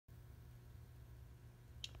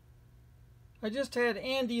I just had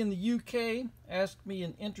Andy in the UK ask me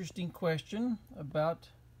an interesting question about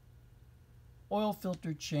oil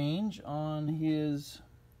filter change on his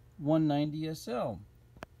 190 SL.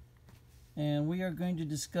 And we are going to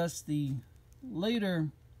discuss the later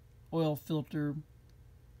oil filter,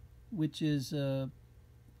 which is post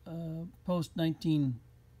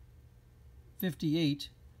 1958.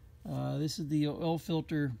 This is the oil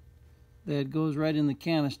filter that goes right in the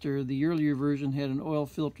canister. The earlier version had an oil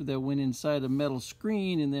filter that went inside a metal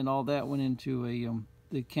screen, and then all that went into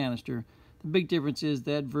the canister. The big difference is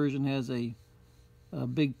that version has a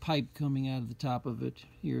big pipe coming out of the top of it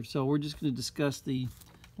here. So we're just going to discuss the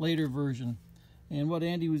later version. And what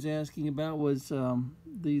Andy was asking about was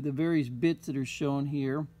the various bits that are shown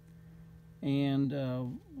here, and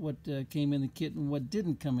what came in the kit and what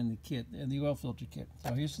didn't come in the kit, and the oil filter kit.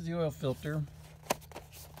 So here's the oil filter.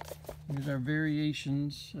 Here's our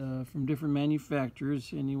variations from different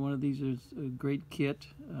manufacturers. Any one of these is a great kit.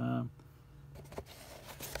 And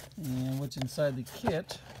what's inside the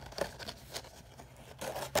kit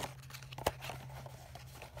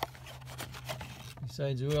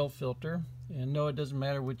besides the oil filter, and no, it doesn't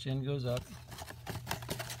matter which end goes up,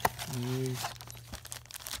 is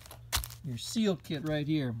your seal kit right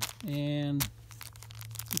here. And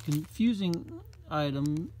the confusing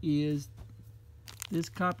item is this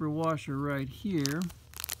copper washer right here.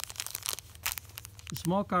 The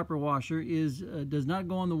small copper washer does not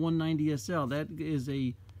go on the 190 SL. That is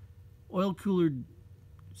a oil cooler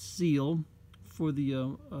seal for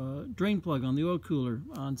the drain plug on the oil cooler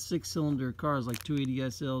on 6-cylinder cars like 280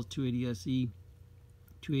 SLs, 280 SE,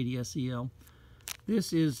 280 SEL.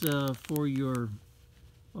 This is for your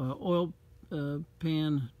oil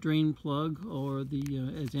pan drain plug, or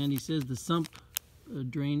the as Andy says, the sump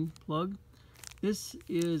drain plug. This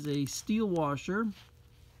is a steel washer,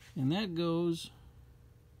 and that goes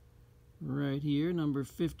right here, number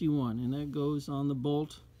 51, and that goes on the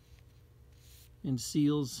bolt and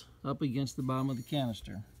seals up against the bottom of the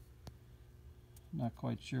canister. Not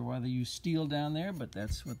quite sure why they use steel down there, but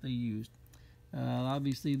that's what they used.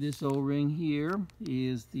 Obviously this O-ring here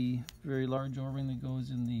is the very large O-ring that goes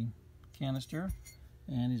in the canister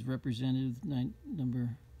and is represented with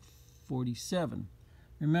number 47.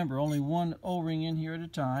 Remember, only one O-ring in here at a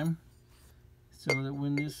time, so that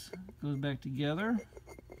when this goes back together,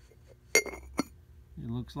 it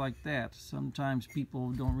looks like that. Sometimes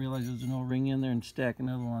people don't realize there's an O-ring in there and stack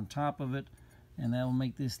another one on top of it, and that will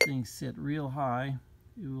make this thing sit real high.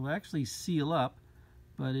 It will actually seal up,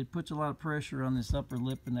 but it puts a lot of pressure on this upper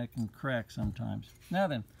lip, and that can crack sometimes. Now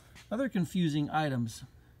then, other confusing items.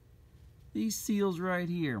 These seals right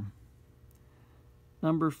here.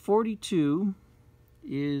 Number 42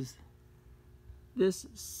 is this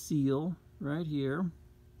seal right here,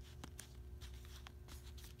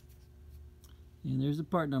 and there's the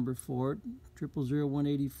part number for it,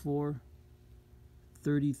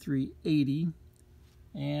 000184-3380,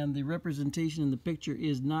 and the representation in the picture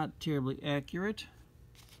is not terribly accurate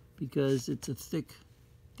because it's a thick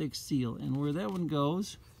seal, and where that one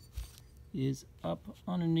goes is up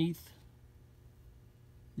underneath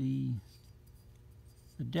the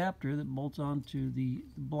adapter that bolts onto the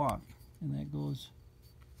block, and that goes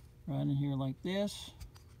right in here like this.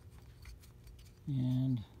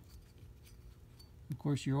 And of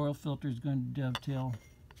course your oil filter is going to dovetail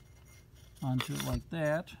onto it like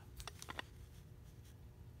that.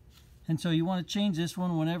 And so you want to change this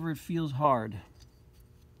one whenever it feels hard.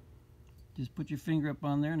 Just put your finger up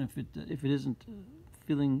on there, and if it isn't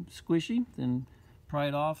feeling squishy, then pry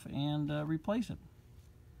it off and replace it.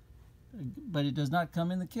 But it does not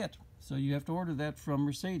come in the kit, so you have to order that from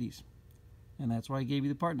Mercedes, and that's why I gave you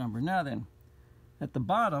the part number. Now then, at the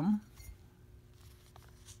bottom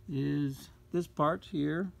is this part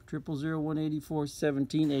here,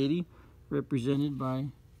 000184-1780, represented by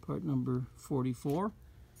part number 44,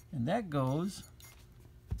 and that goes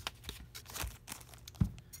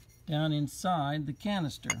down inside the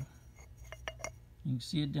canister. You can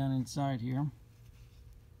see it down inside here.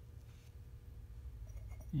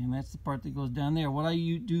 And that's the part that goes down there. What I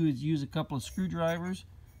do is use a couple of screwdrivers,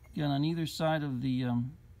 get on either side of the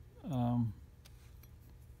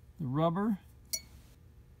rubber.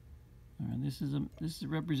 All right, this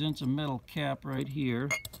represents a metal cap right here,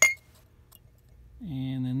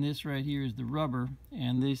 and then this right here is the rubber,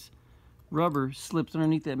 and this rubber slips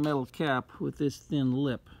underneath that metal cap with this thin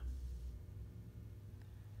lip.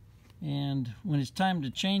 And when it's time to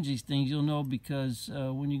change these things, you'll know, because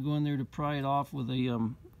when you go in there to pry it off with a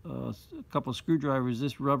couple of screwdrivers,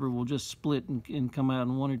 this rubber will just split and come out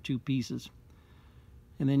in one or two pieces.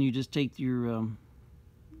 And then you just take your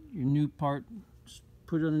new part,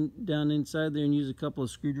 put it down inside there and use a couple of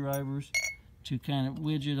screwdrivers to kind of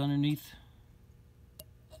wedge it underneath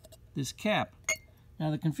this cap.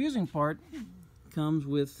 Now the confusing part comes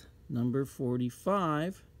with number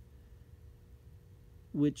 45,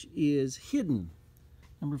 which is hidden.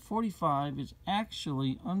 Number 45 is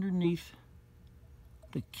actually underneath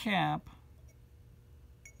the cap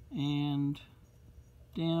and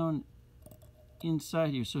down inside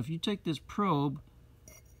here. So if you take this probe,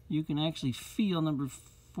 you can actually feel number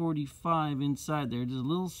 45 inside there. There's a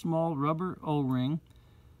little small rubber O-ring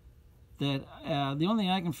that the only thing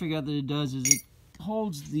I can figure out that it does is it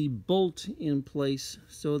holds the bolt in place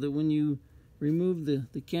so that when you remove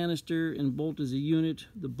the canister and bolt as a unit,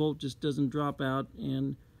 the bolt just doesn't drop out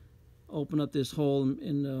and open up this hole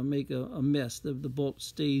and make a mess. The bolt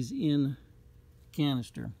stays in the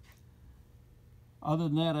canister. Other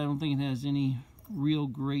than that, I don't think it has any real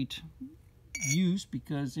great use,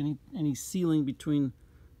 because any sealing between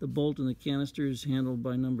the bolt and the canister is handled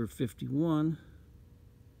by number 51,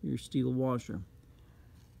 your steel washer.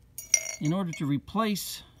 In order to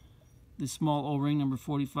replace the small O-ring, number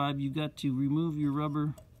 45, you've got to remove your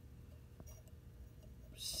rubber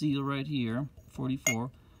seal right here,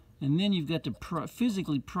 44, and then you've got to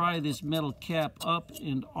physically pry this metal cap up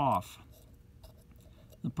and off.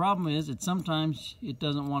 The problem is that sometimes it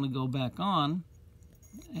doesn't want to go back on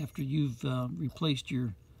after you've replaced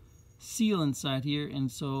your seal inside here,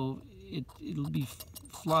 and so it'll be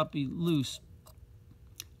floppy loose.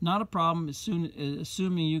 Not a problem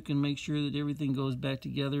assuming you can make sure that everything goes back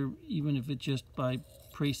together, even if it's just by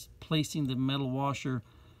placing the metal washer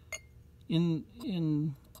in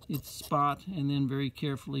its spot and then very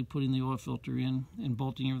carefully putting the oil filter in and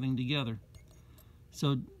bolting everything together.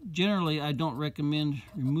 So generally I don't recommend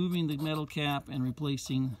removing the metal cap and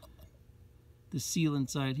replacing the seal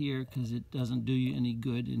inside here, because it doesn't do you any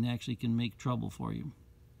good and actually can make trouble for you.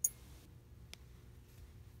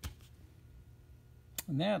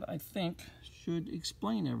 And that, I think, should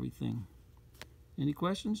explain everything. Any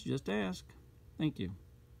questions? Just ask. Thank you.